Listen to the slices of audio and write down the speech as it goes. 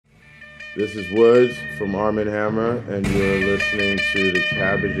This is Woods from Arm& Hammer, and you're listening to the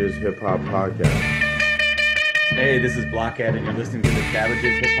Cabbages Hip Hop Podcast. Hey, this is Blockhead, and you're listening to the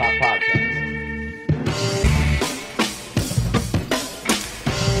CABBAGES Hip Hop Podcast.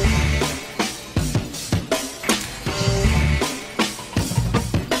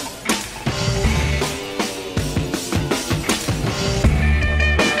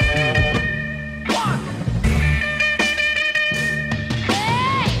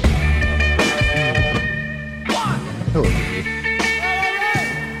 Hello, Gary.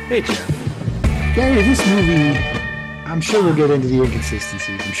 Hey, Jeff. Gary, this movie, I'm sure we'll get into the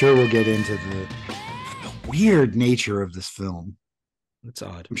inconsistencies. I'm sure we'll get into the weird nature of this film. That's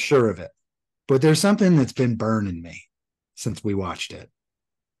odd. I'm sure of it. But there's something that's been burning me since we watched it.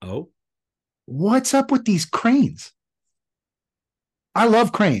 Oh? What's up with these cranes? I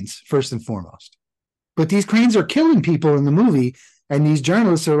love cranes, first and foremost. But these cranes are killing people in the movie, and these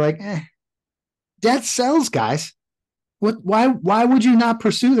journalists are like, death sells, guys. Why would you not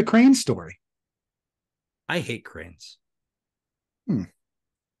pursue the crane story? I hate cranes. Hmm.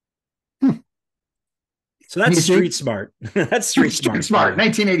 So that's street smart. That's street smart. Street smart,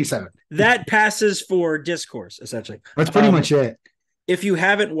 1987. That passes for discourse, essentially. That's pretty much it. If you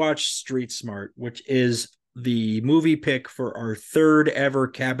haven't watched Street Smart, which is the movie pick for our third ever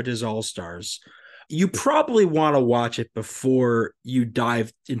CABBAGES All-Stars, you probably want to watch it before you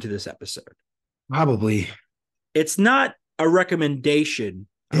dive into this episode. Probably. It's not a recommendation.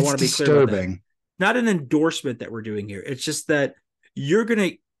 I want to be clear about that. Disturbing. Not an endorsement that we're doing here. It's just that you're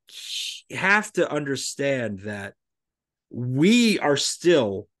going to have to understand that we are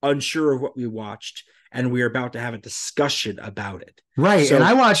still unsure of what we watched, and we are about to have a discussion about it. Right. So, and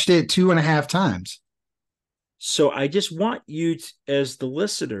I watched it 2.5 times. So I just want you to, as the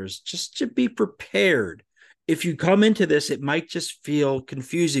listeners, just to be prepared. If you come into this, it might just feel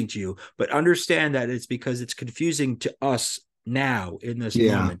confusing to you, but understand that it's because it's confusing to us now in this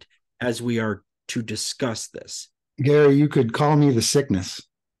moment as we are to discuss this. Gary, you could call me the sickness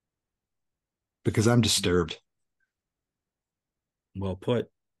because I'm disturbed. Well put.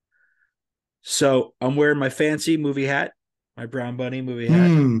 So I'm wearing my fancy movie hat, my Brown Bunny movie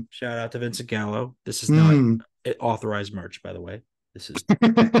hat. Shout out to Vincent Gallo. This is not authorized merch, by the way. This is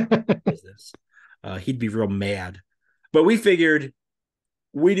business. He'd be real mad. But we figured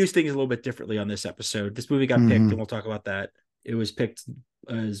we do things a little bit differently on this episode. This movie got picked, and we'll talk about that. It was picked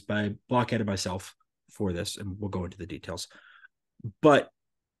as by Blockhead and myself for this, and we'll go into the details. But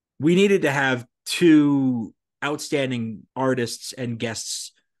we needed to have two outstanding artists and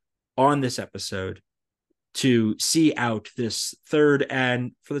guests on this episode to see out this third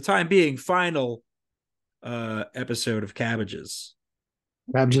and, for the time being, final episode of Cabbages.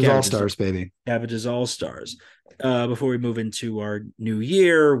 Cabbages All-Stars, baby. Cabbages All-Stars. Before we move into our new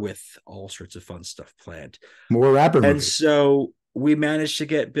year with all sorts of fun stuff planned. More rapper movies. And so we managed to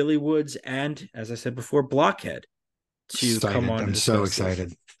get Billy Woods and, as I said before, Blockhead to come on. I'm so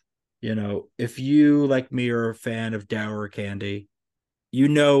excited. You know, if you, like me, are a fan of Dour Candy, you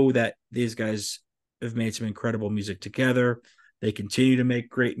know that these guys have made some incredible music together. They continue to make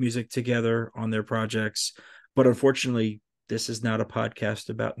great music together on their projects. But unfortunately, this is not a podcast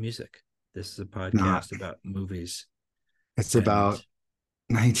about music. This is a podcast about movies. It's about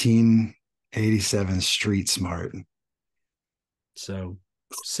 1987 Street Smart. So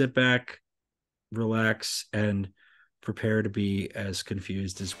sit back, relax, and prepare to be as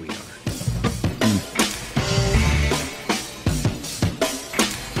confused as we are.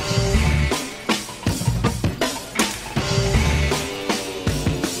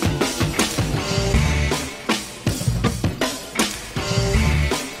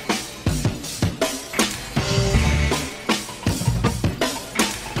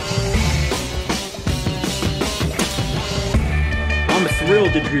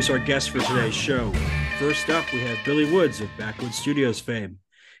 To introduce our guest for today's show. First up, we have Billy Woods of Backwoodz Studioz fame.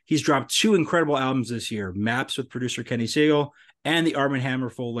 He's dropped 2 incredible albums this year, Maps with producer Kenny Siegel and the Arm & Hammer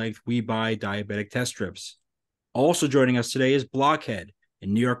full-length We Buy Diabetic Test Strips. Also joining us today is Blockhead, a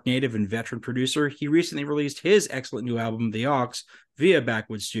New York native and veteran producer. He recently released his excellent new album, The Aux, via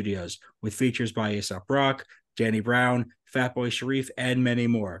Backwoodz Studioz, with features by A$AP Rock, Danny Brown, Fatboy Sharif, and many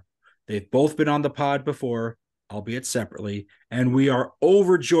more. They've both been on the pod before, albeit separately, and we are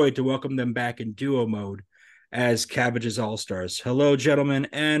overjoyed to welcome them back in duo mode as CABBAGES All-Stars. Hello, gentlemen,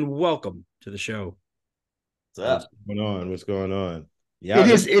 and welcome to the show. What's up? What's going on? Yeah,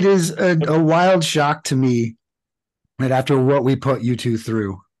 it is a wild shock to me that after what we put you two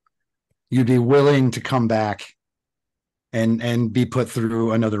through, you'd be willing to come back and be put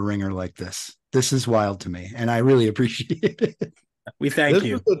through another ringer like this. This is wild to me, and I really appreciate it. We thank This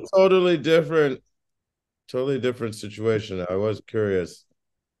you. is a totally different situation. I was curious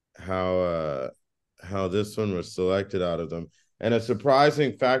how this one was selected out of them. And a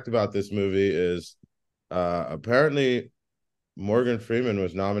surprising fact about this movie is apparently Morgan Freeman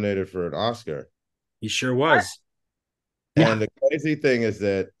was nominated for an Oscar. He sure was. And the crazy thing is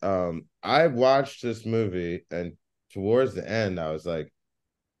that I watched this movie, and towards the end, I was like,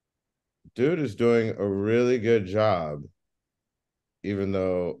 dude is doing a really good job, even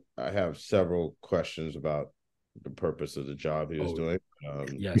though I have several questions about the purpose of the job he was doing.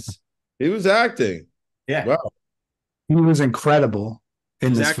 Yes. He was acting. Yeah. Wow. He was incredible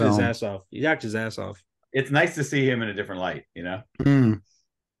in this film. He acted his ass off. It's nice to see him in a different light, you know? Mm.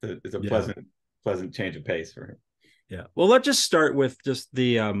 It's a pleasant change of pace for him. Yeah. Well, let's just start with just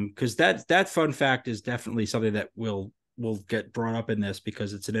the because that fun fact is definitely something that will get brought up in this,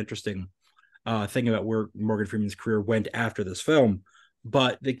 because it's an interesting thing about where Morgan Freeman's career went after this film.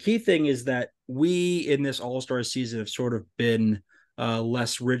 But the key thing is that we in this All-Stars season have sort of been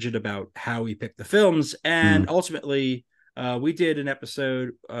less rigid about how we pick the films, and ultimately we did an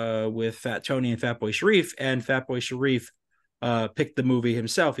episode with Fat Tony and Fatboy Sharif, and Fatboy Sharif picked the movie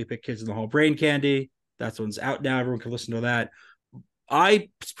himself. He picked Kids in the Hall Brain Candy. That one's out now. Everyone can listen to that. I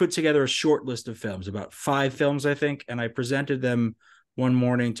put together a short list of films, about 5 films, I think, and I presented them one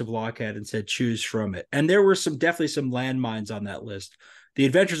morning to Blockhead and said, choose from it. And there were definitely some landmines on that list. The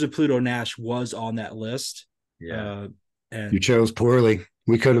Adventures of Pluto Nash was on that list. Yeah. And you chose poorly.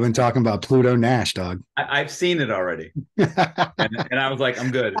 We could have been talking about Pluto Nash, dog. I've seen it already. and I was like, I'm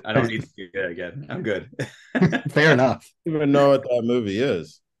good. I don't need to see it again. I'm good. Fair enough. I don't even know what that movie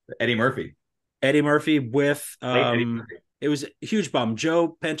is. Eddie Murphy with Eddie Murphy. It was a huge bum.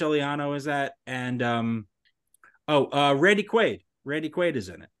 Joe Pantoliano is that, and Randy Quaid. Randy Quaid is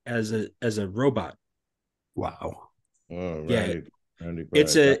in it as a robot. Wow. Oh, Randy Quaid.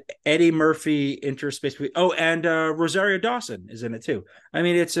 It's a Eddie Murphy interspace. Oh, and Rosario Dawson is in it too. I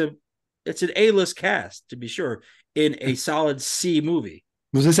mean, it's an A-list cast, to be sure, in a solid C movie.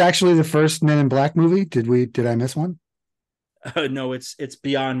 Was this actually the first Men in Black movie? Did I miss one? No, it's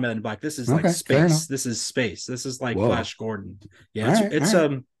beyond Men in Black. This is like space. This is space. This is like Flash Gordon. Yeah, it's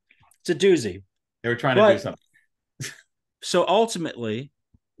a doozy. They were trying to do something. So ultimately,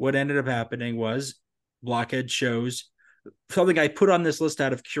 what ended up happening was Blockhead chose something I put on this list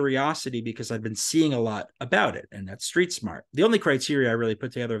out of curiosity because I've been seeing a lot about it, and that's Street Smart. The only criteria I really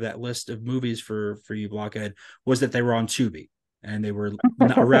put together of that list of movies for you, Blockhead, was that they were on Tubi and they were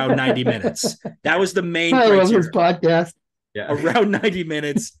around 90 minutes. That was the main criteria. I love this podcast. Yeah. Around 90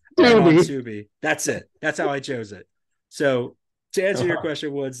 minutes on Tubi. That's it. That's how I chose it. So to answer your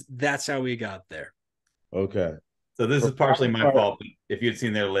question, Woods, that's how we got there. Okay. So this is partially my fault. If you'd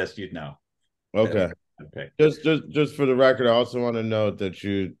seen their list, you'd know. Okay. Okay. Just for the record, I also want to note that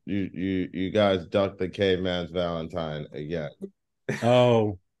you guys ducked the caveman's Valentine again.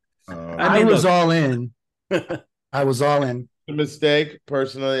 Oh, I was all in. I was all in. A mistake,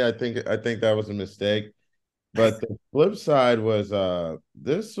 personally. I think that was a mistake. But the flip side was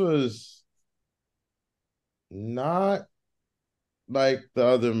this was not like the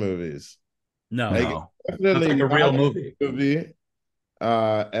other movies. No. Definitely like a real movie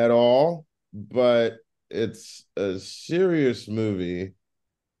at all, but it's a serious movie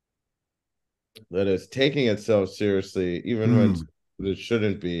that is taking itself seriously, even when it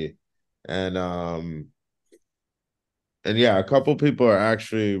shouldn't be. And yeah, a couple people are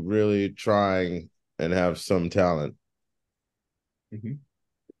actually really trying and have some talent. Mm-hmm.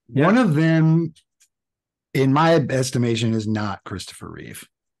 Yeah. One of them, in my estimation, is not Christopher Reeve.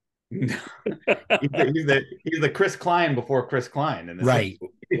 he's the Chris Klein before Chris Klein. Right.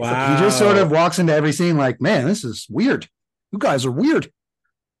 Wow. He just sort of walks into every scene like, man, this is weird. You guys are weird.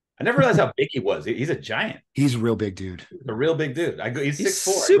 I never realized how big he was. He's a giant. He's a real big dude. A real big dude. He's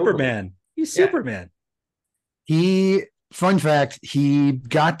 6'4". Superman. He's Superman. Fun fact, he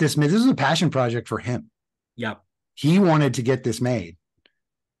got this made. This was a passion project for him. Yep. He wanted to get this made.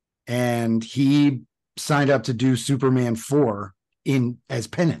 And he signed up to do Superman 4 as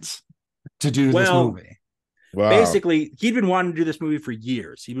penance to do this movie. Wow. Basically, he'd been wanting to do this movie for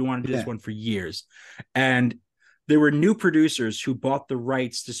years. He'd been wanting to do this one for years. And there were new producers who bought the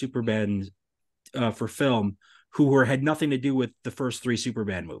rights to Superman for film who had nothing to do with the first 3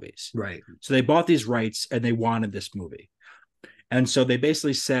 Superman movies. Right. So they bought these rights and they wanted this movie. And so they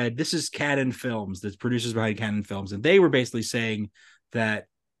basically said, this is Cannon Films, the producers behind Cannon Films. And they were basically saying that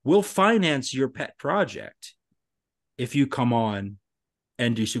we'll finance your pet project if you come on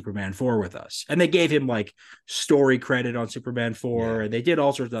and do Superman 4 with us. And they gave him like story credit on Superman 4. And they did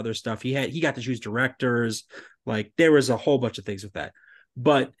all sorts of other stuff. He got to choose directors. Like there was a whole bunch of things with that.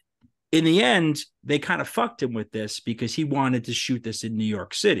 But in the end, they kind of fucked him with this because he wanted to shoot this in New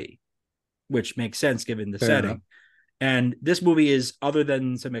York City, which makes sense given the setting. Enough. And this movie is, other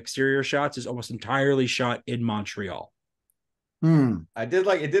than some exterior shots, is almost entirely shot in Montreal. I did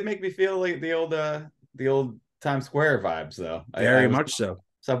like, it did make me feel like the old Times Square vibes, though. Very much so.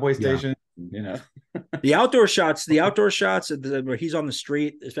 Subway station, you know. The outdoor shots where he's on the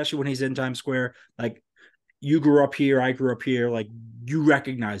street, especially when he's in Times Square, like you grew up here, I grew up here, like you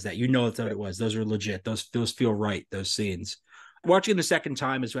recognize that, you know that's what it was. Those are legit. Those feel right. Those scenes. Watching the second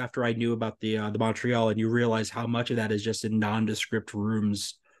time is after I knew about the Montreal, and you realize how much of that is just in nondescript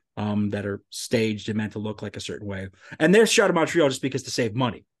rooms that are staged and meant to look like a certain way. And they're shot in Montreal just because to save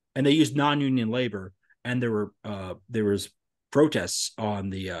money, and they used non-union labor. And there was protests on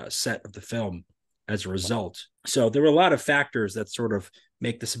the set of the film as a result. So there were a lot of factors that sort of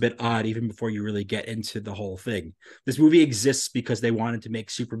make this a bit odd, even before you really get into the whole thing. This movie exists because they wanted to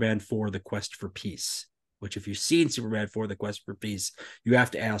make Superman 4: The Quest for Peace. Which, if you've seen Superman 4: The Quest for Peace, you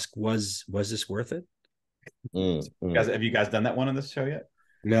have to ask, was this worth it? Have you guys done that one on this show yet?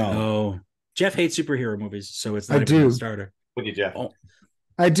 No. Jeff hates superhero movies, so it's not even a starter. What do you, Jeff? Oh.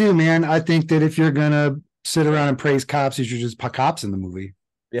 I do, man. I think that if you're gonna sit around and praise cops, you should just put cops in the movie.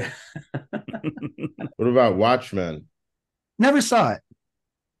 Yeah. What about Watchmen? Never saw it.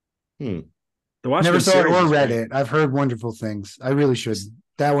 The Watchmen Never saw it or read great. it. I've heard wonderful things. I really should.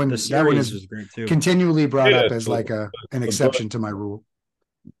 That one is great too. Continually brought up as like an exception to my rule.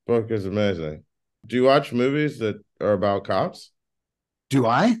 Book is amazing. Do you watch movies that are about cops? Do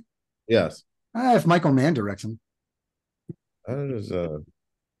I? Yes. If Michael Mann directs them. That is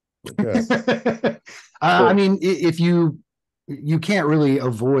okay. I mean, if you can't really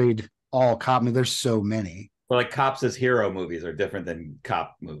avoid all cop. I mean, there's so many. Well, like cops as hero movies are different than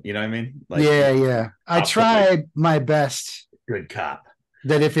cop movies. You know what I mean? Like, yeah. I tried my best. Good cop.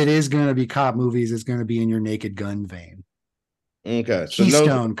 That if it is going to be cop movies, it's going to be in your Naked Gun vein. Okay. So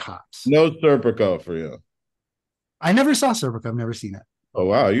Keystone Cops. No Serpico for you. I never saw Serpico. I've never seen it. Oh,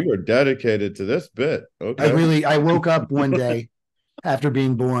 wow. You were dedicated to this bit. Okay. I woke up one day after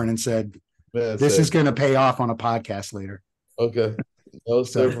being born and said, this is going to pay off on a podcast later. Okay. No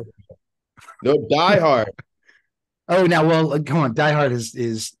Serpico. No Die Hard. Oh, now, well, come on. Die Hard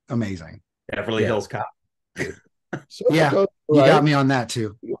is amazing. Beverly Hills Cop. Yeah, you got me on that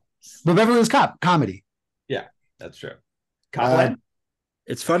too. But Beverly Hills Cop comedy. Yeah, that's true. Copland.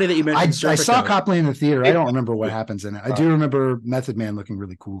 It's funny that you mentioned. I saw Copland in the theater. I don't remember what happens in it. I do remember Method Man looking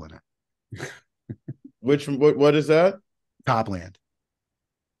really cool in it. What is that? Copland.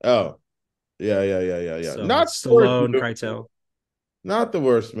 Oh, yeah. So Not Stallone, Keitel. Not the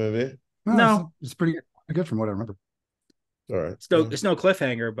worst movie. No, it's pretty good from what I remember. All right. It's no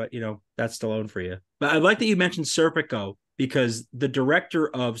cliffhanger, but that's Stallone for you. But I like that you mentioned Serpico because the director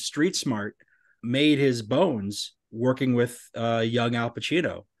of Street Smart made his bones working with young Al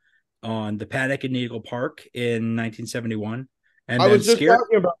Pacino on The Panic in Needle Park in 1971. And I was just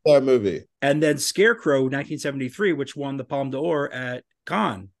talking about that movie. And then Scarecrow 1973, which won the Palme d'Or at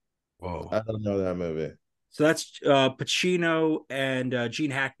Cannes. Whoa. I don't know that movie. So that's Pacino and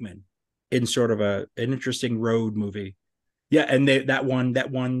Gene Hackman in sort of an interesting road movie. Yeah, and that won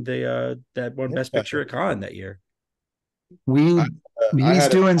Best Picture at Cannes that year. He's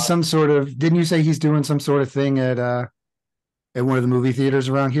doing some sort of. Didn't you say he's doing some sort of thing at one of the movie theaters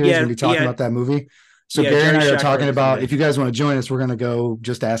around here? He's going to be talking about that movie. So Gary and I are talking about if you guys want to join us, we're going to go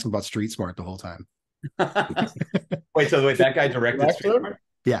just ask him about Street Smart the whole time. Wait, that guy directed Street Smart?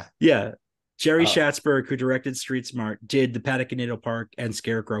 Yeah. Jerry Schatzberg, who directed Street Smart, did The Panic in Needle Park and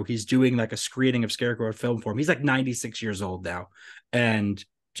Scarecrow. He's doing like a screening of Scarecrow at Film Forum. He's like 96 years old now. And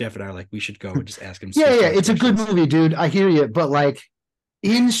Jeff and I are like, we should go and just ask him. Yeah. It's a good movie, dude. I hear you. But like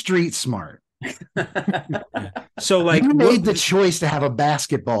in Street Smart. So like you made the choice to have a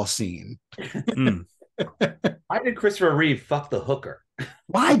basketball scene. Why did Christopher Reeve fuck the hooker?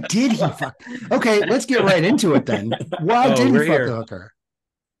 Why did he fuck? Okay, let's get right into it then. Why did he fuck the hooker?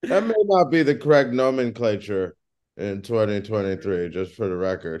 That may not be the correct nomenclature in 2023, just for the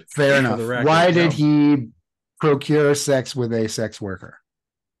record. Fair enough. Why did he procure sex with a sex worker?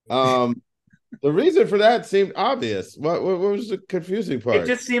 The reason for that seemed obvious. What was the confusing part? It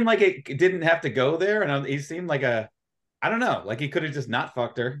just seemed like it didn't have to go there, and he seemed like I don't know, like he could have just not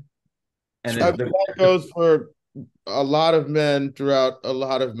fucked her. And that goes for a lot of men throughout a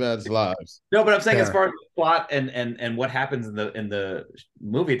lot of men's lives. No, but I'm saying as far as the plot and what happens in the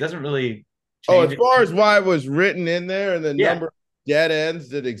movie, it doesn't really change. As far as why it was written in there and the number dead ends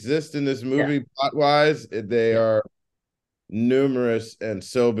that exist in this movie Yeah. plot wise. They are numerous and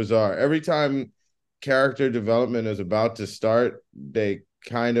so bizarre. Every time character development is about to start, they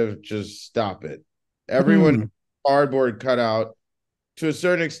kind of just stop it. Everyone cardboard cutout to a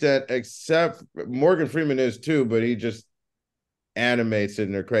certain extent, except Morgan Freeman is too, but he just animates it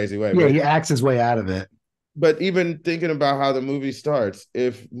in a crazy way. Yeah, he acts his way out of it. But even thinking about how the movie starts,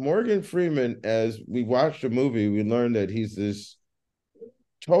 if Morgan Freeman, as we watched the movie, we learned that he's this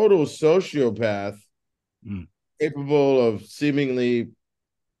total sociopath capable of seemingly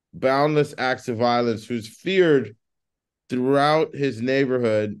boundless acts of violence, who's feared throughout his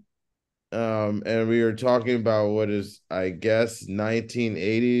neighborhood. And we were talking about what is, I guess,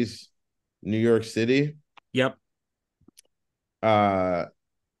 1980s New York City. Yep.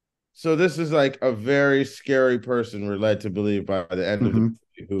 So this is like a very scary person we're led to believe by the end of the movie,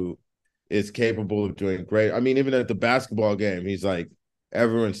 who is capable of doing great. I mean, even at the basketball game, he's like,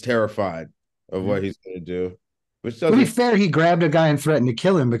 everyone's terrified of what he's going to do. Which doesn't... To be fair, he grabbed a guy and threatened to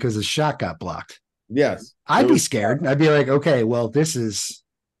kill him because his shot got blocked. Yes. I'd be scared. I'd be like, okay, well, this is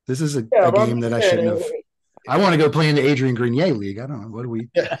a game that I shouldn't have. I want to go play in the Adrian Grenier League. I don't know. What do we...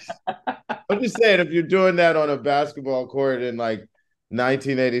 Yes. I'm just saying, if you're doing that on a basketball court in like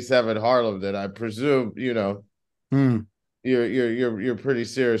 1987 Harlem, then I presume, you know, you're pretty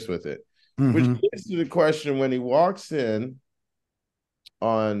serious with it. Which leads to the question: when he walks in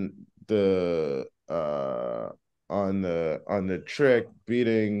on the trick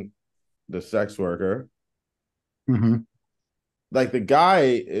beating the sex worker, like the guy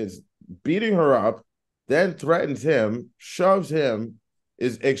is beating her up, then threatens him, shoves him,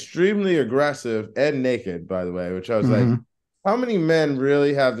 is extremely aggressive and naked, by the way, which I was like, how many men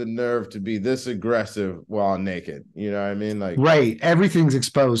really have the nerve to be this aggressive while naked? You know what I mean? Like, right. Everything's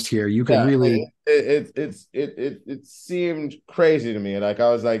exposed here. You can really... It seemed crazy to me. Like,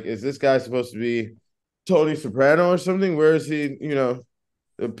 I was like, is this guy supposed to be Tony Soprano or something? Where is he? You know,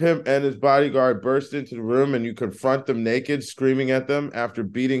 the pimp and his bodyguard burst into the room and you confront them naked, screaming at them after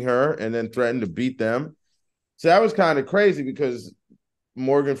beating her, and then threaten to beat them. So that was kind of crazy, because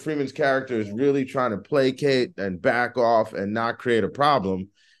Morgan Freeman's character is really trying to placate and back off and not create a problem,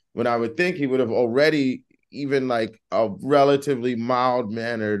 when I would think he would have already, even like a relatively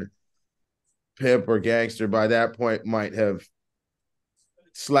mild-mannered pimp or gangster by that point, might have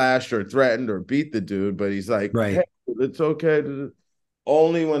slashed or threatened or beat the dude. But he's like, hey, it's okay.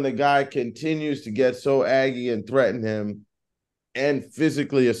 Only when the guy continues to get so aggy and threaten him and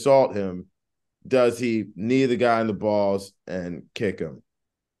physically assault him does he knee the guy in the balls and kick him.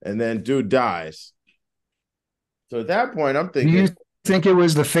 And then dude dies. So at that point, I'm thinking... Do you think it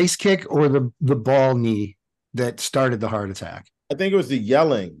was the face kick or the ball knee that started the heart attack? I think it was the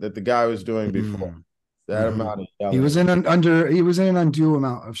yelling that the guy was doing before. That amount of yelling. He was in an undue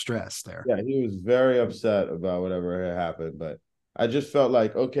amount of stress there. Yeah, he was very upset about whatever had happened. But I just felt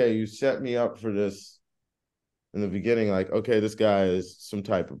like, okay, you set me up for this in the beginning. Like, okay, this guy is some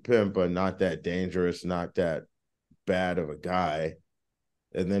type of pimp, but not that dangerous, not that bad of a guy.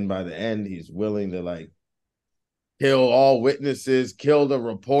 And then by the end, he's willing to like kill all witnesses, kill the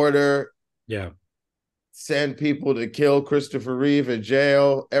reporter, send people to kill Christopher Reeve in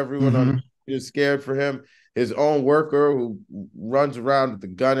jail. Everyone on is scared for him. His own worker, who runs around with the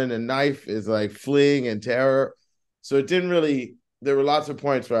gun and a knife, is like fleeing in terror. So it didn't really... There were lots of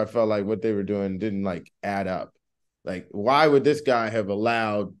points where I felt like what they were doing didn't like add up. Like, why would this guy have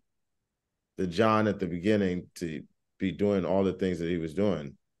allowed the John at the beginning to be doing all the things that he was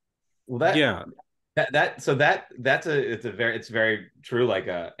doing? Well, it's very true. Like,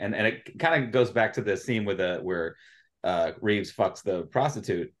 and it kind of goes back to the scene with where Reeves fucks the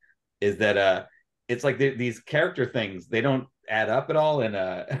prostitute. Is that it's like these character things, they don't add up at all, and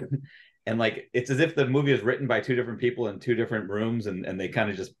and like it's as if the movie is written by two different people in two different rooms, and they kind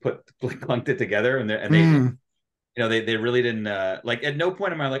of just clunked it together, and they you know, they really didn't like, at no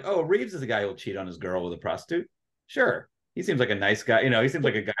point am I like, oh, Reeves is a guy who'll cheat on his girl with a prostitute. Sure, he seems like a nice guy, you know, he seems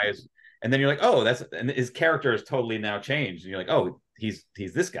like a guy who's... And then you're like, oh, and his character is totally now changed, and you're like, oh, he's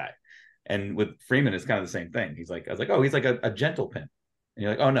this guy. And with Freeman, it's kind of the same thing. I was like, oh, he's like a gentle pimp. And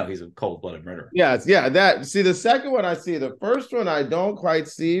you're like, oh no, he's a cold-blooded murderer. Yes, yeah. That, see, the second one I see. The first one I don't quite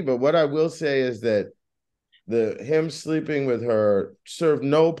see, but what I will say is that him sleeping with her served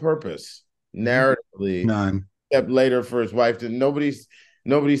no purpose narratively. None. Except later for his wife.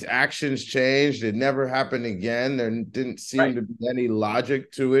 Nobody's actions changed. It never happened again. There didn't seem to be any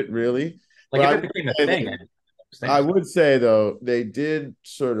logic to it, really. Like, if it became a thing. I would say, though, they did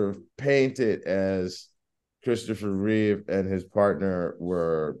sort of paint it as Christopher Reeve and his partner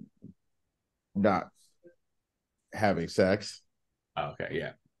were not having sex. Oh, okay,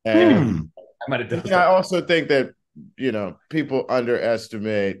 yeah. And I might have done. I also think that people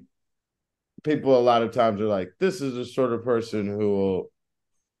underestimate. People a lot of times are like, this is the sort of person who will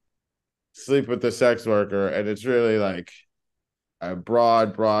sleep with the sex worker, and it's really like a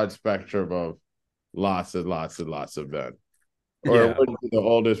broad spectrum of lots and lots and lots of men, or it would be the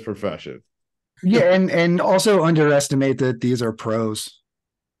oldest profession. Yeah, and also underestimate that these are pros.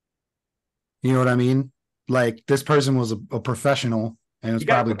 You know what I mean? Like, this person was a professional, and it's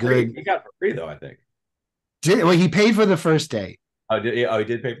probably good. He got it for free, though, I think. Well, he paid for the first date. Oh, he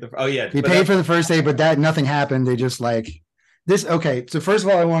did pay for the. Oh, yeah, he paid for the first date, but nothing happened. They just like this. Okay, so first of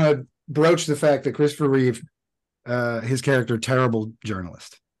all, I want to broach the fact that Christopher Reeve, his character, terrible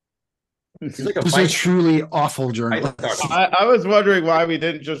journalist. He's like a truly awful journalist. I was wondering why we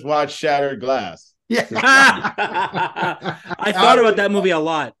didn't just watch Shattered Glass. Yeah, I thought about that movie a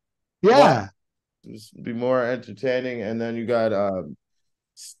lot. Yeah, just be more entertaining. And then you got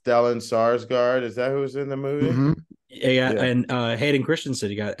Stellan Skarsgård. Is that who's in the movie? Mm-hmm. Yeah, and Hayden Christensen.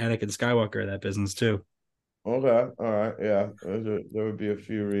 You got Anakin Skywalker in that business too. Okay, all right, yeah. There would be a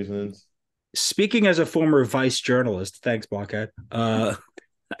few reasons. Speaking as a former vice journalist, thanks, Blockhead.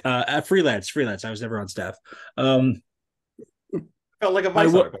 Freelance. I was never on staff. Felt like a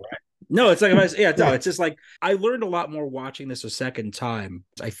vice article, right? No, it's like a vice. Yeah, no, it's just like I learned a lot more watching this a second time.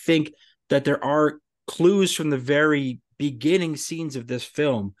 I think that there are clues from the very beginning scenes of this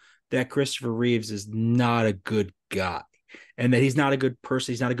film that Christopher Reeves is not a good guy, and that he's not a good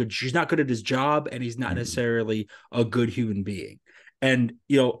person. He's not good at his job, and he's not necessarily a good human being. And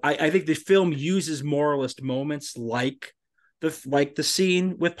I think the film uses moralist moments like the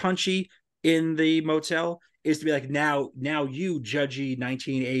scene with Punchy in the motel is to be like, now you judgy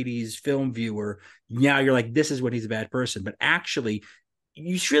 1980s film viewer, now you're like, this is when he's a bad person. But actually,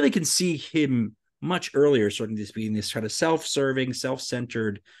 you really can see him much earlier starting to be this kind of self-serving,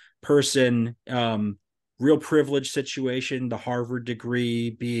 self-centered person, real privileged situation, the Harvard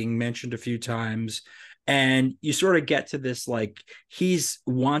degree being mentioned a few times. And you sort of get to this, like,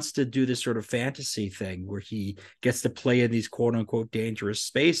 wants to do this sort of fantasy thing where he gets to play in these quote unquote dangerous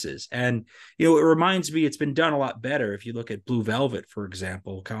spaces. And, it reminds me, it's been done a lot better. If you look at Blue Velvet, for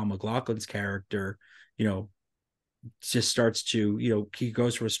example, Kyle MacLachlan's character, just starts to, he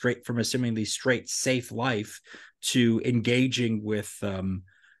goes from a seemingly straight, safe life to engaging with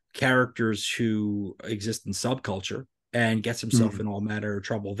characters who exist in subculture, and gets himself in all manner of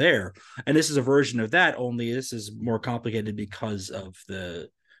trouble there. And this is a version of that, only this is more complicated because of the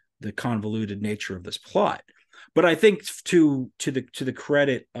convoluted nature of this plot. But I think to the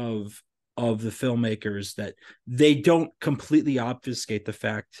credit of the filmmakers, that they don't completely obfuscate the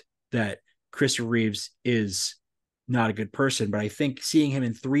fact that Christopher Reeves is not a good person. But I think seeing him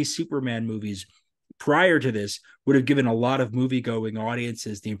in 3 Superman movies prior to this would have given a lot of movie-going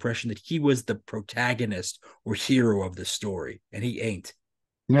audiences the impression that he was the protagonist or hero of the story, and he ain't.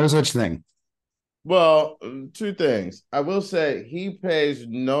 No such thing. Well, 2 things. I will say he pays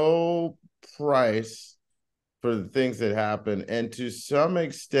no price for the things that happen, and to some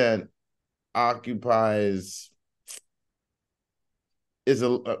extent I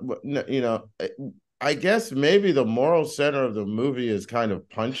guess maybe the moral center of the movie is kind of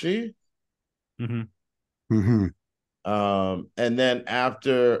Punchy. Mm-hmm. Mm-hmm. And then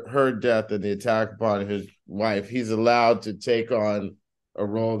after her death and the attack upon his wife, he's allowed to take on a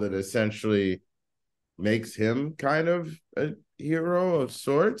role that essentially makes him kind of a hero of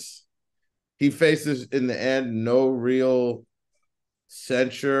sorts. He faces, in the end, no real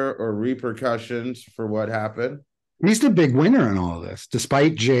censure or repercussions for what happened. He's the big winner in all of this,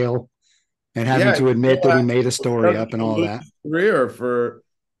 despite jail and having to admit that he made a story up and all that. Career for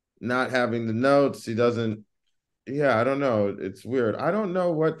not having the notes. He doesn't. Yeah, I don't know. It's weird. I don't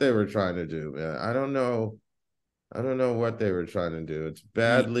know what they were trying to do, man. I don't know what they were trying to do. It's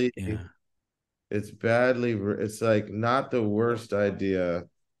badly. Yeah. It's like not the worst idea.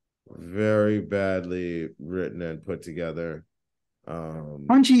 Very badly written and put together.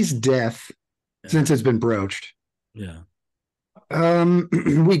 Punchy's death, since it's been broached. Yeah.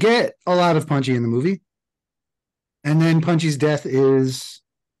 We get a lot of Punchy in the movie, and then Punchy's death is,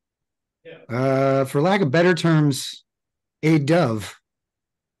 for lack of better terms, a dove.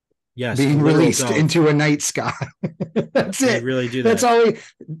 Yes, being released into a night sky. That's it. They really do that. That's all.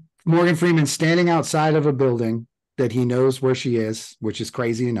 Morgan Freeman standing outside of a building that he knows where she is, which is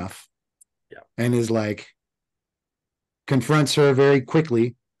crazy enough. Yeah. And is like, confronts her very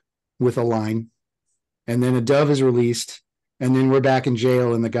quickly with a line. And then a dove is released. And then we're back in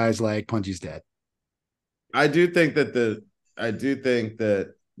jail, and the guy's like, Punchy's dead. I do think that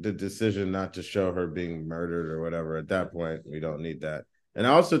the decision not to show her being murdered or whatever. At that point, we don't need that. And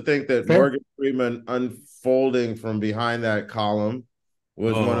I also think that Morgan Freeman unfolding from behind that column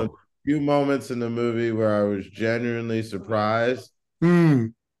was one of the few moments in the movie where I was genuinely surprised,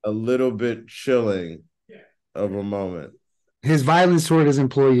 a little bit chilling of a moment. His violence toward his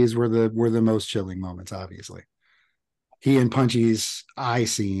employees were the most chilling moments, obviously. He and Punchy's eye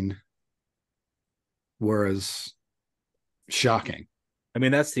scene was shocking. I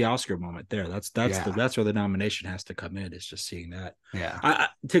mean, that's the Oscar moment there. That's where the nomination has to come in. Is just seeing that. Yeah.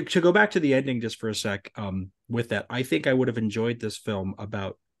 To go back to the ending just for a sec. With that, I think I would have enjoyed this film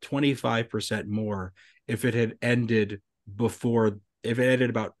about 25% more if it had ended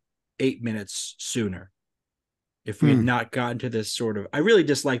about 8 minutes sooner. If we had not gotten to this sort of, I really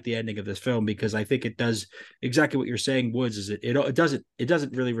dislike the ending of this film because I think it does exactly what you're saying, Woods. Is it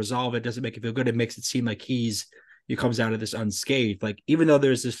doesn't really resolve it. Doesn't make it feel good. It makes it seem like he comes out of this unscathed. Like, even though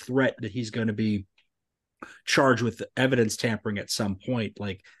there's this threat that he's going to be charged with evidence tampering at some point,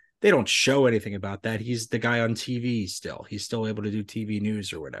 like, they don't show anything about that. He's the guy on TV still. He's still able to do TV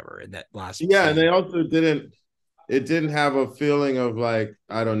news or whatever in that last. Yeah, and they also didn't have a feeling of, like,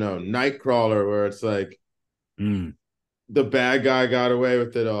 I don't know, Nightcrawler, where it's like the bad guy got away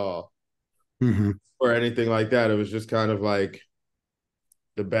with it all, or anything like that. It was just kind of like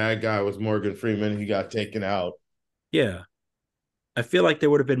the bad guy was Morgan Freeman. He got taken out. Yeah. I feel like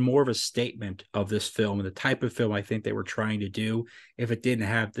there would have been more of a statement of this film and the type of film I think they were trying to do if it didn't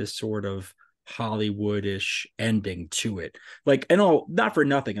have this sort of Hollywood-ish ending to it. Like, and all, not for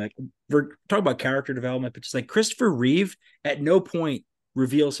nothing, like, we're talking about character development, but just like Christopher Reeve at no point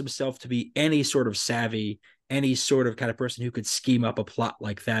reveals himself to be any sort of savvy, any sort of kind of person who could scheme up a plot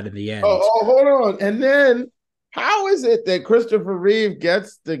like that in the end. Oh, hold on. And then how is it that Christopher Reeve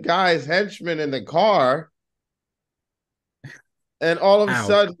gets the guy's henchman in the car and all of a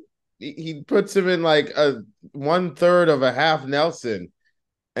sudden he puts him in like a 1/3 of a half Nelson,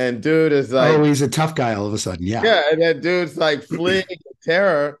 and dude is like, oh, he's a tough guy all of a sudden. Yeah, and that dude's like fleeing in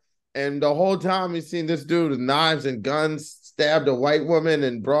terror, and the whole time he's seen this dude with knives and guns stabbed a white woman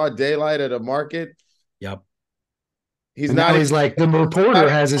in broad daylight at a market. Yep. He's like, the reporter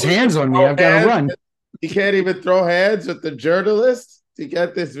has his hands on me. I've got to run. He can't even throw hands with the journalist to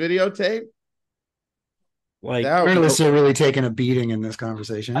get this videotape. Like, journalists are really taking a beating in this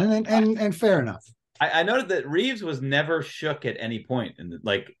conversation, and fair enough. I noted that Reeves was never shook at any point, and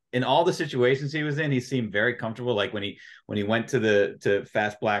like in all the situations he was in, he seemed very comfortable. Like when he went to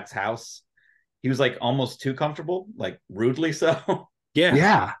Fast Black's house, he was like almost too comfortable, like rudely so.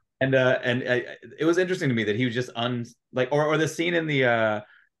 Yeah. And it was interesting to me that he was just or the scene in the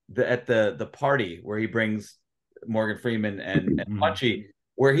at the party where he brings Morgan Freeman and Punchy,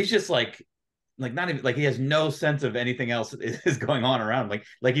 where he's just like not even, like, he has no sense of anything else is going on around.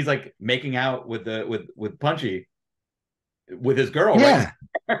 Like he's like making out with Punchy with his girl. Yeah.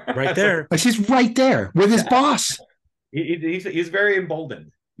 Right there. But she's right there with his boss. He's very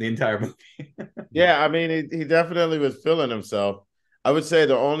emboldened the entire movie. Yeah, I mean, he definitely was feeling himself. I would say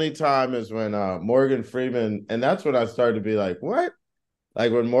the only time is when Morgan Freeman, and that's when I started to be like, what?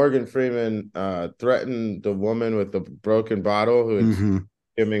 Like when Morgan Freeman threatened the woman with the broken bottle who was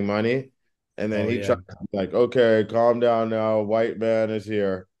giving money. And then he tried to be like, okay, calm down now. White man is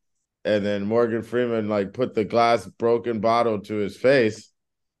here. And then Morgan Freeman like put the glass broken bottle to his face.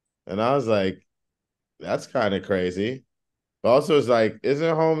 And I was like, that's kind of crazy. But also it's like,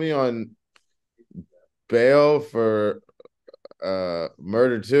 isn't homie on bail for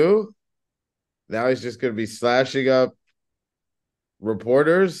murder too? Now he's just going to be slashing up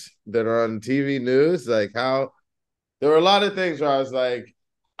reporters that are on TV news. Like, how there were a lot of things where I was like,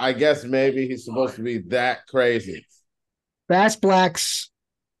 I guess maybe he's supposed to be that crazy. Fast Black's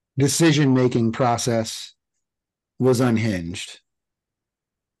decision-making process was unhinged.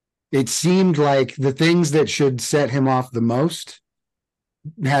 It seemed like the things that should set him off the most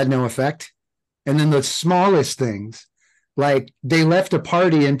had no effect. And then the smallest things, like they left a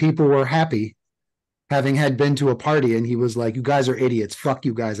party and people were happy having had been to a party, and he was like, you guys are idiots. Fuck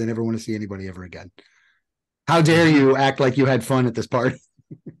you guys. I never want to see anybody ever again. How dare you act like you had fun at this party?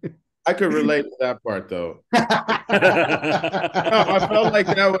 I could relate to that part though. I felt like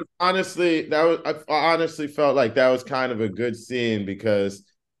I honestly felt like that was kind of a good scene because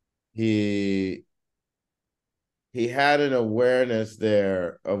he had an awareness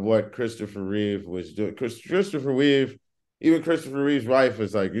there of what Christopher Reeve was doing. Christopher Reeve's wife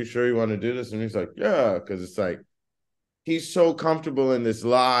was like, you sure you want to do this? And he's like, yeah, because it's like he's so comfortable in this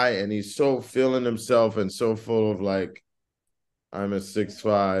lie and he's so feeling himself and so full of like, I'm a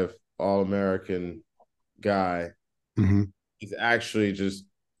 6'5" all-American guy. He's actually just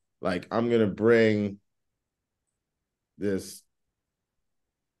like, I'm gonna bring this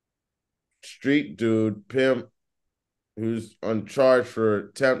street dude pimp who's on charge for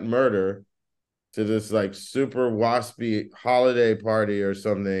attempt murder to this like super waspy holiday party or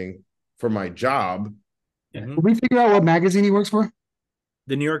something for my job. Did we figure out what magazine he works for?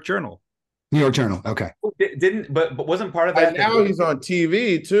 The New York Journal. New York Journal. Okay. But wasn't part of that. And now he's on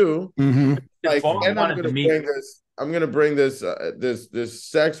TV too. Mm-hmm. Like, and I'm gonna bring this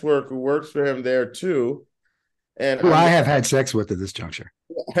sex worker who works for him there too. And who I have had sex with at this juncture.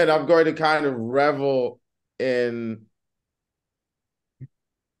 And I'm going to kind of revel in,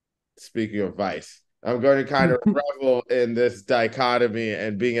 speaking of Vice, I'm going to kind of revel in this dichotomy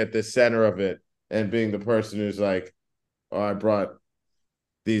and being at the center of it and being the person who's like, oh, I brought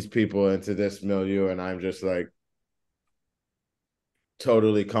these people into this milieu and I'm just like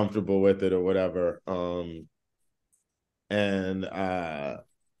totally comfortable with it or whatever. And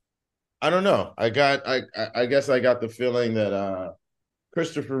I don't know. I guess I got the feeling that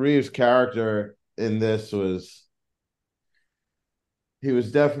Christopher Reeve's character in this was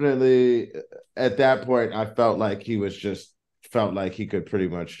definitely, at that point, I felt like he could pretty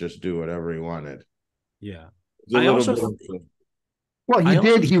much just do whatever he wanted. Yeah. He wrote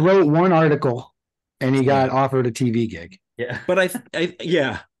one artital and he got offered a TV gig. Yeah. But and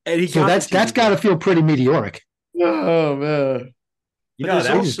that's got to feel pretty meteoric. Oh man. You know,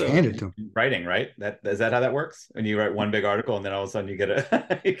 that was handed to him. Writing, right? Is that how that works? When you write one big article and then all of a sudden you get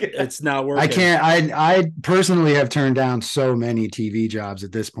it's not working. I can't. I personally have turned down so many TV jobs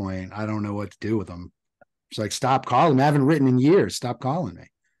at this point. I don't know what to do with them. It's like, stop calling me. I haven't written in years. Stop calling me.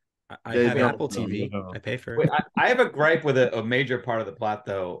 I have Apple TV. I pay for it. I have a gripe with a major part of the plot,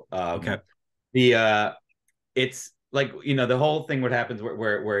 though. Okay. It's like, you know, the whole thing. What happens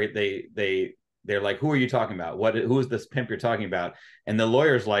where they're like, who are you talking about? Who is this pimp you're talking about? And the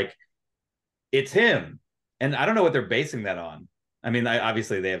lawyer's like, it's him. And I don't know what they're basing that on. I mean,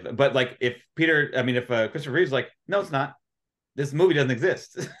 obviously they have, but like if Christopher Reeve's like, no, it's not. This movie doesn't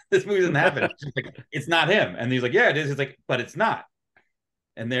exist. This movie doesn't happen. It's not him. And he's like, yeah, it is. He's like, but it's not.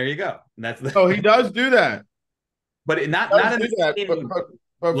 And there you go. And that's he does do that. But not in the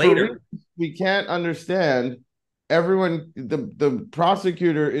but later. We can't understand. Everyone, the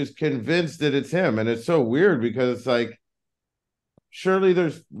prosecutor is convinced that it's him, and it's so weird because it's like, surely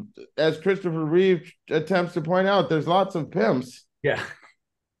there's, as Christopher Reeve attempts to point out, there's lots of pimps. Yeah,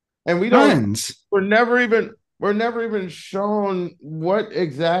 and we're never even shown what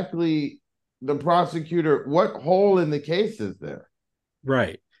exactly the prosecutor, what hole in the case is there.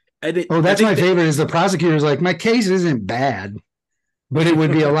 Right. That's my favorite. Is the prosecutor's like, my case isn't bad, but it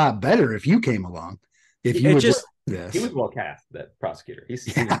would be a lot better if you came along. If you would just. Yes. He was well cast, that prosecutor.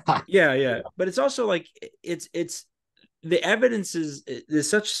 Yeah. But it's also like it's the evidence there's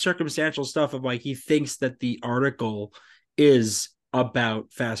such circumstantial stuff of like he thinks that the article is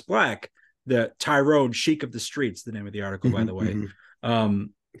about Fast Black, the Tyrone Sheik of the Streets, the name of the article, by the way.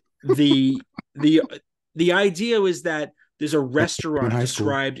 The idea is that there's a restaurant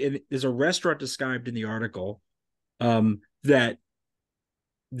described in the article that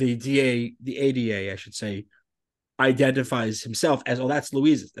the ADA, I should say, identifies himself as, that's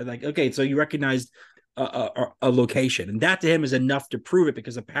Louise's. They're like, okay, so you recognized a location, and that to him is enough to prove it,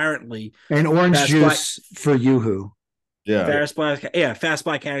 because apparently and orange juice for Yoo-hoo. Fast Black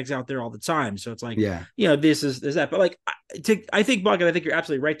addicts out there all the time. So it's like, there's that. But like, I think, Buck, and I think you're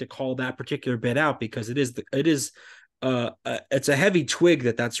absolutely right to call that particular bit out, because it's a heavy twig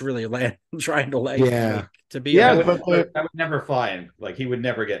that's really trying to lay. Yeah. To be. Yeah, but that would never fly. Like, he would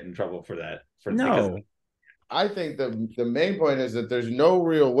never get in trouble for that. No. I think the main point is that there's no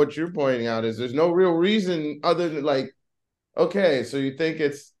real, what you're pointing out is there's no real reason other than like, okay, so you think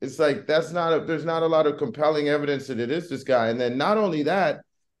it's like there's not a lot of compelling evidence that it is this guy. And then not only that,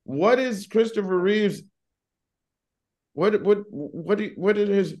 what is Christopher Reeve's, his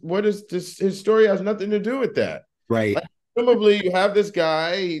story has nothing to do with that. Right. Like, presumably you have this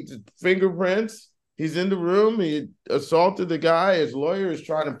guy, fingerprints, he's in the room, he assaulted the guy, his lawyer is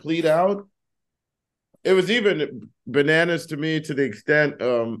trying to plead out. It was even bananas to me to the extent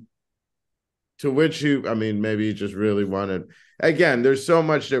to which maybe he just really wanted. Again, there's so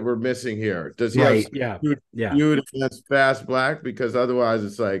much that we're missing here. Does he have feud against Fast Black? Because otherwise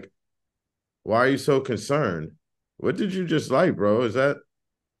it's like, why are you so concerned? What did you just like, bro? Is that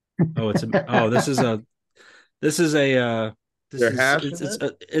it's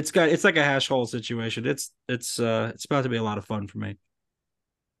like a hash hole situation. It's about to be a lot of fun for me.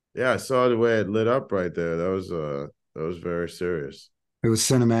 Yeah, I saw the way it lit up right there. That was very serious. It was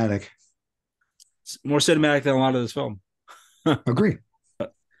cinematic. It's more cinematic than a lot of this film. Agree.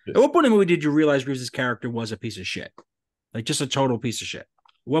 At what point in the movie did you realize Reeves' character was a piece of shit? Like just a total piece of shit. At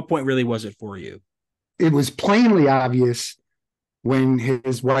what point really was it for you? It was plainly obvious when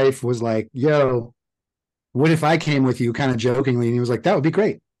his wife was like, yo, what if I came with you, kind of jokingly? And he was like, that would be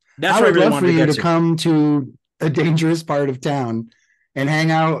great. That's I what would really love for wanted you to to get to. come to a dangerous part of town and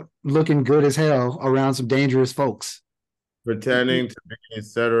hang out looking good as hell around some dangerous folks. Pretending to be,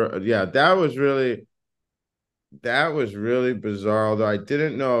 etc. Yeah, that was really bizarre. Although I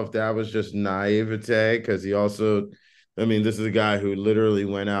didn't know if that was just naivete, because he also, I mean, this is a guy who literally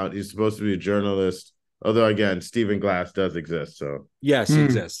went out. He's supposed to be a journalist. Although again, Stephen Glass does exist, so Yes, he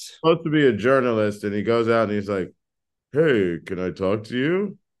exists. Supposed to be a journalist, and he goes out and he's like, "Hey, can I talk to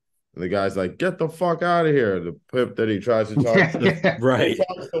you?" And the guy's like, "Get the fuck out of here!" The pimp that he tries to talk to, Right? He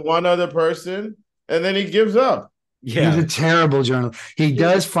talks to one other person, and then he gives up. Yeah, he's a terrible journalist. He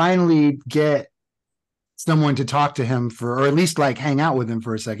does finally get someone to talk to him or at least like hang out with him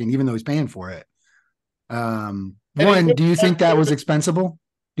for a second, even though he's paying for it. One, do you think that was expensible?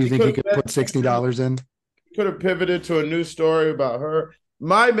 Do you think he could put $60 in? Could have pivoted to a new story about her.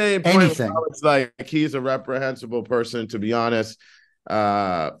 My main point was like he's a reprehensible person, to be honest,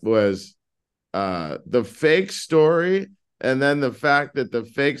 was the fake story, and then the fact that the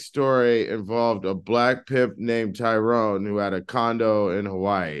fake story involved a black pimp named Tyrone who had a condo in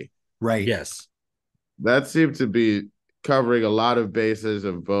Hawaii. Right. Yes. That seemed to be covering a lot of bases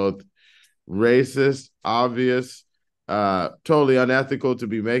of both racist, obvious, totally unethical to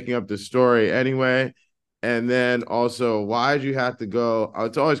be making up the story anyway. And then also, why'd you have to go?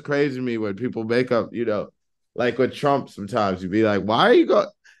 It's always crazy to me when people make up, like with Trump sometimes, you'd be like, why are you going?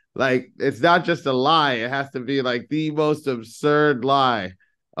 Like, it's not just a lie. It has to be like the most absurd lie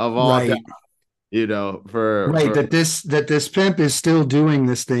of all time, that this pimp is still doing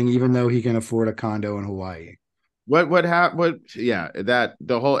this thing, even though he can afford a condo in Hawaii. That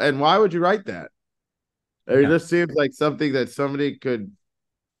the whole, and why would you write that? It just seems like something that somebody could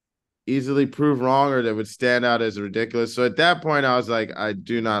easily prove wrong or that would stand out as ridiculous. So at that point, I was like, I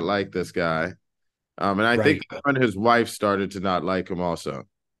do not like this guy. And I think when his wife started to not like him also.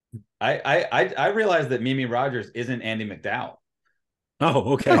 I realized that Mimi Rogers isn't Andy McDowell.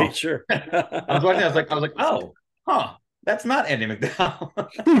 Oh, okay, sure. I was watching. I was like, oh, that's not Andy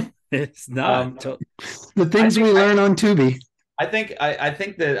McDowell. It's not. The things we learn on Tubi. I think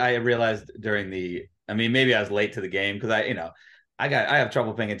that I realized during maybe I was late to the game because I have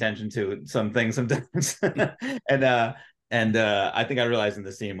trouble paying attention to some things sometimes, and I think I realized in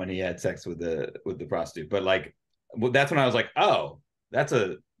the scene when he had sex with the prostitute. But like, that's when I was like, oh,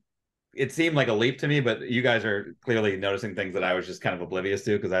 it seemed like a leap to me, but you guys are clearly noticing things that I was just kind of oblivious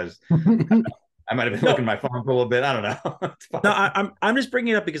to because I might have been looking at my phone for a little bit. I don't know. No, I'm just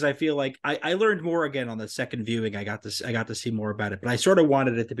bringing it up because I feel like I learned more again on the second viewing. I got to see more about it, but I sort of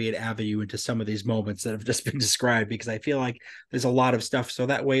wanted it to be an avenue into some of these moments that have just been described because I feel like there's a lot of stuff. So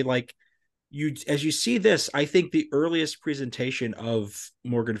that way, like as you see this, I think the earliest presentation of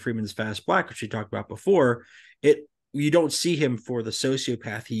Morgan Freeman's Fast Black, which we talked about before, you don't see him for the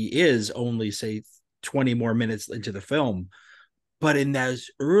sociopath he is only say 20 more minutes into the film. But in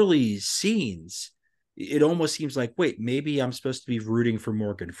those early scenes, it almost seems like, wait, maybe I'm supposed to be rooting for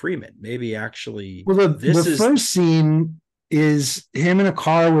Morgan Freeman. Maybe actually. Well, the first scene is him in a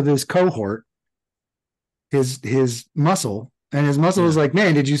car with his cohort, his muscle, and his muscle is like,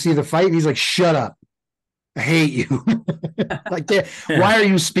 man, did you see the fight? And he's like, shut up. I hate you. Like, why are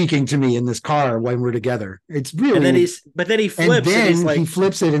you speaking to me in this car when we're together? It's really. And then he flips. And then he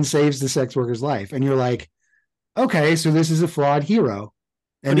flips it and saves the sex worker's life. And you're like, okay, so this is a flawed hero.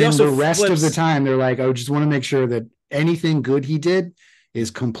 And then the rest of the time, they're like, I just want to make sure that anything good he did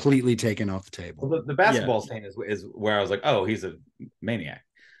is completely taken off the table. Well, the basketball scene is where I was like, oh, he's a maniac.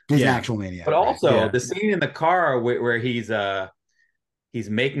 He's an actual maniac. But also the scene in the car where he's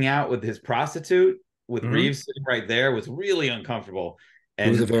making out with his prostitute with Reeves sitting right there was really uncomfortable. And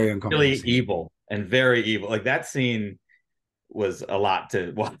it was a very uncomfortable really scene. Evil and very evil. Like that scene was a lot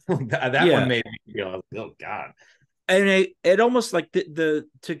to watch. That one made me feel, oh God. And it almost like the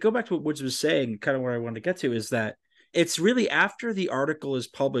to go back to what Woods was saying, kind of where I wanted to get to is that it's really after the article is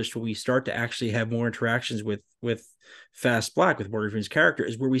published when we start to actually have more interactions with Fast Black, with Morgan Freeman's character,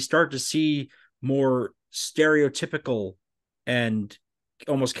 is where we start to see more stereotypical and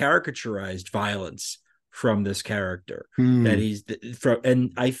almost caricaturized violence from this character that he's from.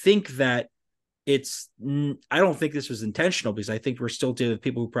 And I think that I don't think this was intentional because I think we're still dealing with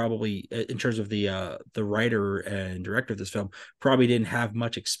people who probably, in terms of the writer and director of this film, probably didn't have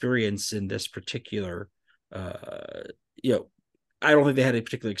much experience in this particular I don't think they had a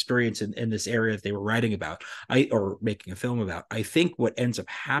particular experience in this area that they were writing about, or making a film about. I think what ends up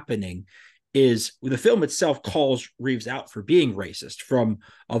happening is the film itself calls Reeves out for being racist from,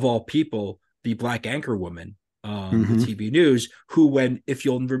 of all people, the black anchor woman, the TV news, who, when, if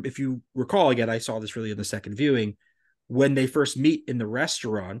you recall, again, I saw this really in the second viewing, when they first meet in the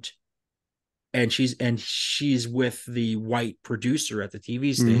restaurant, and she's with the white producer at the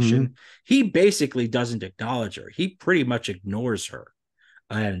TV station, he basically doesn't acknowledge her. He pretty much ignores her.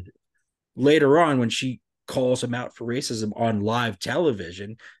 And later on, when she calls him out for racism on live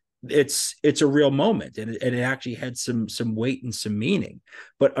television, it's a real moment, and it actually had some weight and some meaning.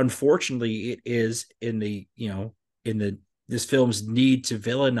 But unfortunately, it is in this film's need to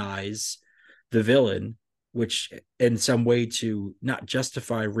villainize the villain, which in some way to not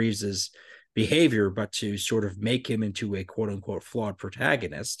justify Reeves's behavior, but to sort of make him into a quote unquote flawed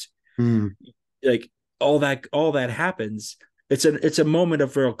protagonist. Like all that happens. It's a moment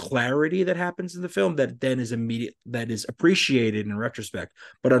of real clarity that happens in the film that then is immediate, that is appreciated in retrospect,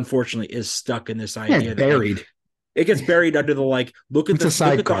 but unfortunately is stuck in this idea that buried. It gets buried under the look at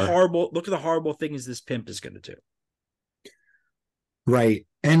the horrible things this pimp is going to do. Right.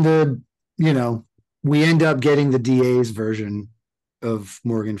 And we end up getting the DA's version of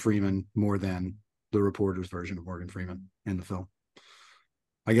Morgan Freeman more than the reporter's version of Morgan Freeman in the film.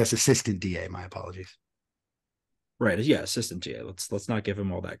 I guess assistant DA, my apologies. Right. Yeah, assistant DA. Let's not give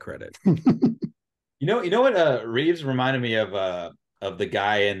him all that credit. You know what Reeves reminded me of the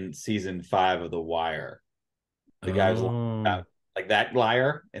guy in season 5 of The Wire. The guy was like that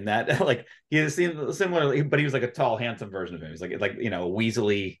liar, and that like he seemed similar, but he was like a tall, handsome version of him. He's like a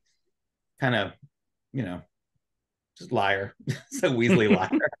weaselly kind of, just liar. It's a Weasley liar.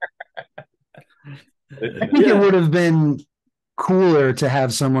 I think it would have been cooler to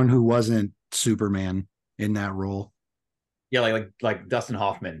have someone who wasn't Superman in that role. Yeah, like Dustin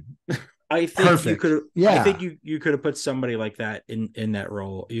Hoffman. I think Perfect. you could. Yeah. I think you could have put somebody like that in that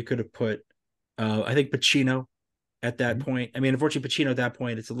role. You could have put, I think Pacino at that point. I mean, unfortunately, Pacino at that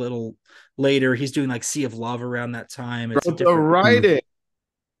point, it's a little later. He's doing like Sea of Love around that time. It's the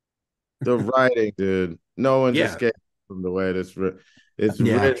writing, dude. No one's escaped from the way it's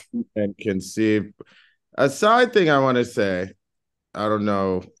written and conceived. A side thing I want to say, I don't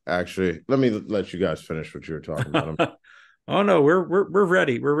know. Actually, let me let you guys finish what you were talking about. Oh no, we're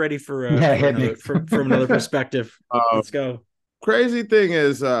ready. We're ready for from another perspective. Let's go. Crazy thing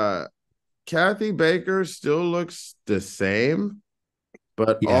is, Kathy Baker still looks the same,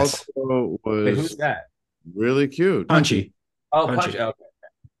 but also was Wait, who's that? Really cute. Punchy. Oh, Punchy. Okay.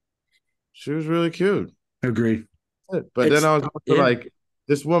 She was really cute. Agreed. But then I was also like,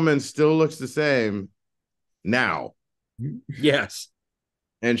 this woman still looks the same now. Yes.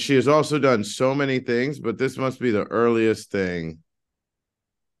 And she has also done so many things, but this must be the earliest thing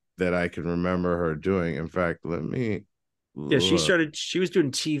that I can remember her doing. In fact, let me look. Yeah, she was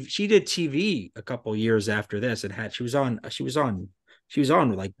doing TV. She did TV a couple years after this, and she was on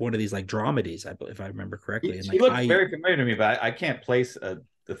like one of these like dramedies, if I remember correctly. And she looks very familiar to me, but I can't place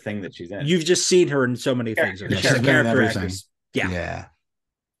the thing that she's in. You've just seen her in so many things. She's a character actress. Yeah.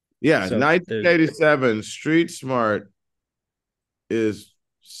 So 1987, Street Smart is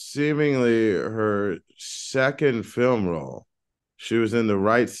seemingly her second film role. She was in The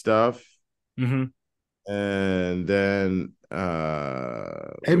Right Stuff. Mm-hmm. And then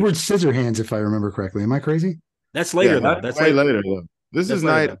Edward Scissorhands, if I remember correctly. Am I crazy? That's later, though. That's way later, though. This is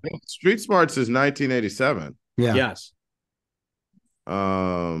Street Smarts is 1987. Yeah. Yes.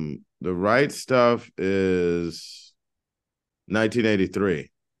 The Right Stuff is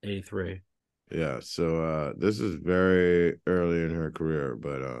 1983. 83. Yeah, so this is very early in her career,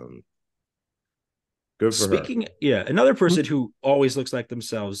 but good for her. Yeah, another person who always looks like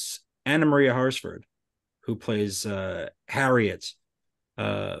themselves, Anna Maria Harsford, who plays Harriet,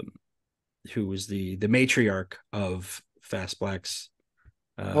 who was the matriarch of Fast Black's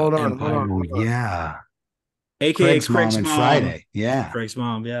hold on. Yeah. AKA Craig's mom. Friday. Yeah. Craig's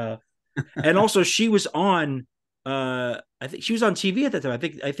mom, yeah. And also she was on I think she was on TV at that time.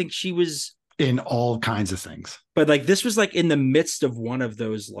 I think she was in all kinds of things. But like this was like in the midst of one of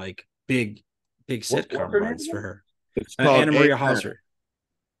those like big sitcom runs for her. It's called Anna Maria Harsford.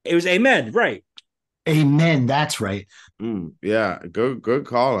 It was Amen, right? Amen, that's right. Yeah, good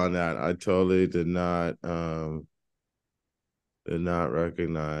call on that. I totally did not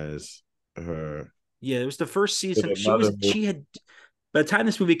recognize her. Yeah, it was the first season. She had by the time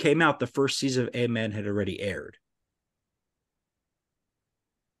this movie came out, the first season of Amen had already aired.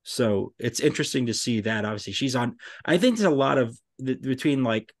 So it's interesting to see that. Obviously, she's on. I think there's a lot of between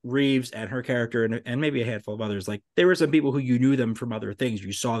like Reeves and her character and maybe a handful of others, like there were some people who you knew them from other things,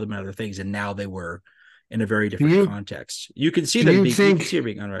 you saw them in other things, and now they were in a very different context. You can see them being, you can see her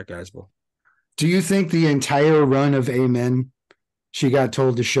being unrecognizable. Do you think the entire run of Amen, she got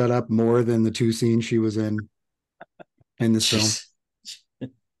told to shut up more than the 2 scenes she was in this film?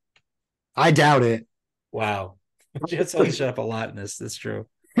 I doubt it. Wow. She gets told to shut up a lot in this. That's true.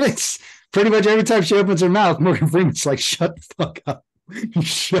 It's pretty much every time she opens her mouth, Morgan Freeman's like, shut the fuck up.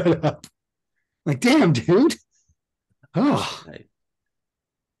 Shut up. Like, damn, dude. Oh.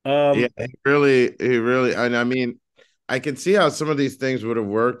 Yeah, he really, and I mean, I can see how some of these things would have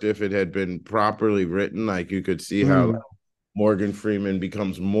worked if it had been properly written. Like, you could see how Morgan Freeman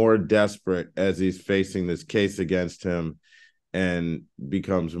becomes more desperate as he's facing this case against him and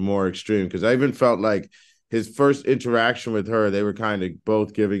becomes more extreme. Because I even felt like his first interaction with her, they were kind of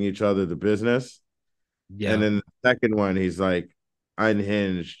both giving each other the business. Yeah. And then the second one, he's like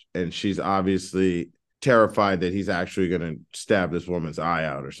unhinged, and she's obviously terrified that he's actually going to stab this woman's eye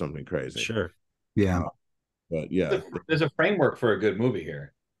out or something crazy. Sure. Yeah. But yeah, there's a framework for a good movie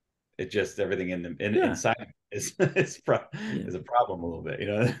here. It just everything inside is a problem a little bit, you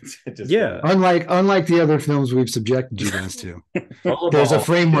know. Unlike the other films we've subjected you guys to, there's a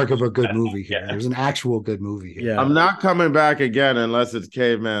framework of a good movie here. There's an actual good movie here. Yeah. I'm not coming back again unless it's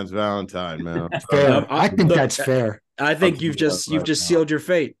Caveman's Valentine, man. Fair. I think that's fair. I think you've just sealed your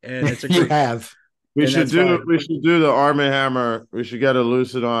fate, and it's a great. You have. We should do the Arm & Hammer. We should get a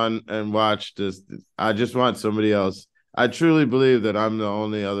Lucid on and watch this. I just want somebody else. I truly believe that I'm the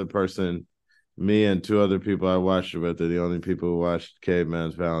only other person, me and 2 other people I watched it with are the only people who watched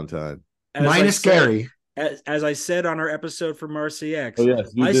Caveman's Valentine. Minus Gary. As I said on our episode for Marcy X,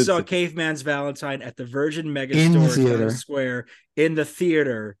 I saw Caveman's Valentine at the Virgin Megastore in Times Square in the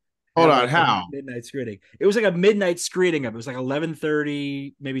theater. Hold on, how? Midnight screening. It was like a midnight screening of it. It was like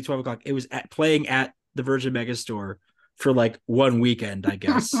 11:30, maybe 12 o'clock. It was playing at the Virgin Megastore for like one weekend, I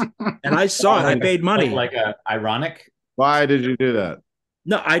guess. And I saw it. I paid money. Like ironic. Why did you do that?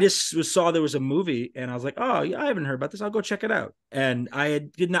 No, I just saw there was a movie, and I was like, "Oh, yeah, I haven't heard about this. I'll go check it out." And I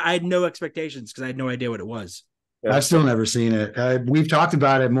had no expectations because I had no idea what it was. Yeah. I've still never seen it. We've talked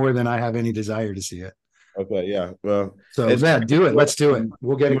about it more than I have any desire to see it. Okay, yeah. Well, so do it. Let's do it.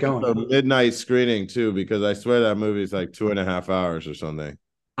 We'll get it going. A midnight screening too, because I swear that movie is like 2.5 hours or something.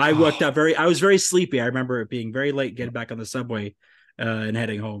 I worked out I was very sleepy. I remember it being very late, getting back on the subway and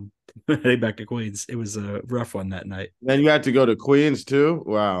heading home, heading back to Queens. It was a rough one that night. Then you had to go to Queens too?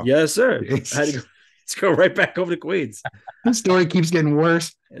 Wow. Yes, sir. Let's go right back over to Queens. The story keeps getting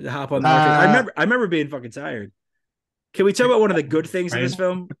worse. And hop on the I remember being fucking tired. Can we talk about one of the good things in this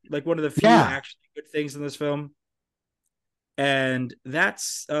film? Like one of the few actually good things in this film? And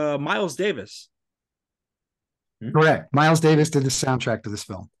that's Miles Davis. Correct. Miles Davis did the soundtrack to this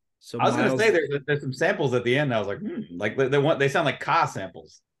film. So I was going to say there's some samples at the end. I was like, like they sound like Ka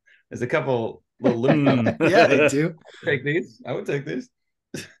samples. There's a couple little yeah, they do. Take these. I would take these.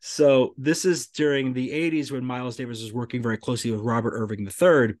 So this is during the 80s when Miles Davis was working very closely with Robert Irving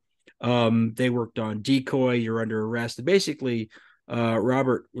III. They worked on Decoy, You're Under Arrest. And basically,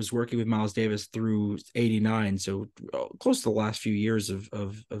 Robert was working with Miles Davis through 89, so close to the last few years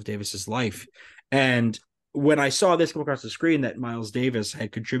of Davis's life. And when I saw this come across the screen that Miles Davis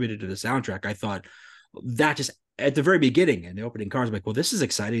had contributed to the soundtrack, I thought that just at the very beginning in the opening cards, I'm like, well, this is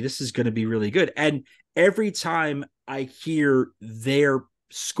exciting. This is going to be really good. And every time I hear their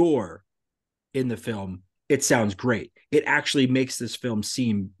score in the film, it sounds great. It actually makes this film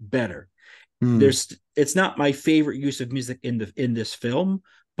seem better. It's not my favorite use of music in this film,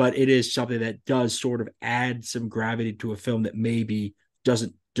 but it is something that does sort of add some gravity to a film that maybe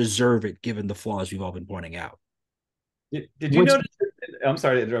doesn't deserve it given the flaws we've all been pointing out. Did you notice? I'm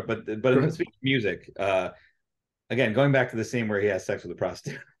sorry to interrupt, but speaking of music, again, going back to the scene where he has sex with a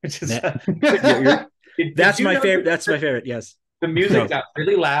prostitute, which is that's my favorite. That's my favorite. Yes, the music got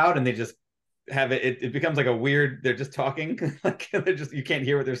really loud, and they just have it becomes like a weird. They're just talking, like you can't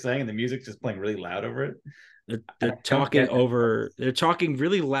hear what they're saying, and the music's just playing really loud over it. They're talking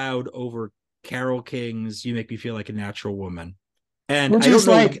really loud over Carole King's "You Make Me Feel Like a Natural Woman." And I don't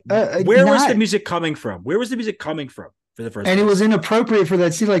know, where was the music coming from? Where was the music coming from for the first time? And it was inappropriate for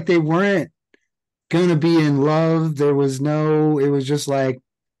that scene. Like they weren't going to be in love. It was just like,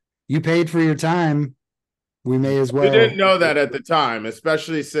 you paid for your time. We may as well. We didn't know that at the time,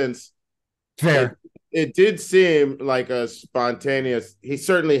 especially since it did seem like a spontaneous, he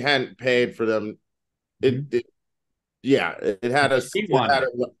certainly hadn't paid for them. It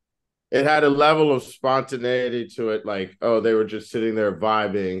had a level of spontaneity to it, like, oh, they were just sitting there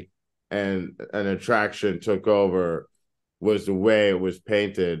vibing and an attraction took over. was the way it was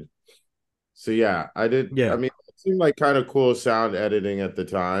painted. So yeah, I did. Yeah. I mean, it seemed like kind of cool sound editing at the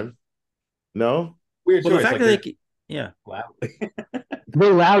time. No? Weird Well, the choice. fact Like that yeah. The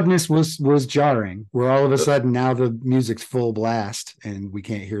loudness was jarring, where all of a sudden now the music's full blast and we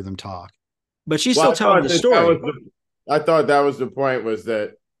can't hear them talk. But she's Well, still telling the story. I thought that was the point, was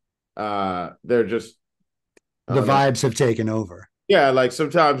that they're just The vibes have taken over. yeah, like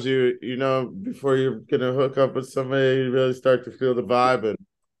sometimes you know, before you're gonna hook up with somebody, you really start to feel the vibe, and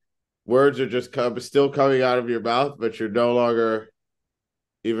words are just still coming out of your mouth, but you're no longer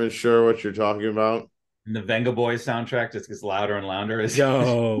even sure what you're talking about. And the Venga Boys soundtrack just gets louder and louder.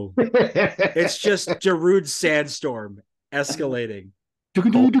 Yo, it's just Darude's Sandstorm escalating.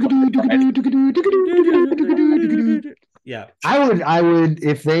 Yeah, I would,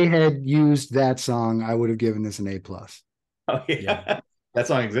 if they had used that song, I would have given this an A+. Oh yeah. That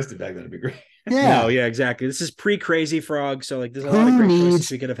song existed back then. It'd be great. Yeah. No, yeah, exactly. This is pre-Crazy Frog, so like there's a lot of great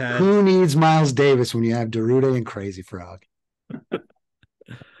choices we could have had. Who needs Miles Davis when you have Darude and Crazy Frog?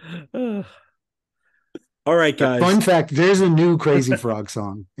 All right, guys. Fun fact: there's a new Crazy Frog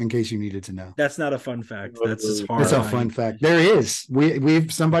song. In case you needed to know, that's not a fun fact. That's just horrifying. That's a fun fact. There is.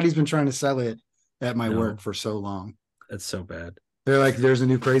 We've somebody's been trying to sell it at my work for so long. That's so bad. They're like, "There's a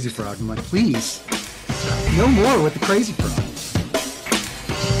new Crazy Frog." I'm like, "Please, no more with the Crazy Frog."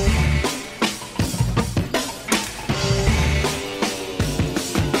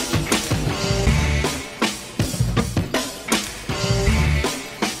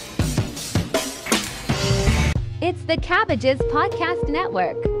 It's the CABBAGES Podcast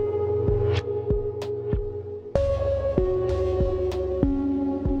Network.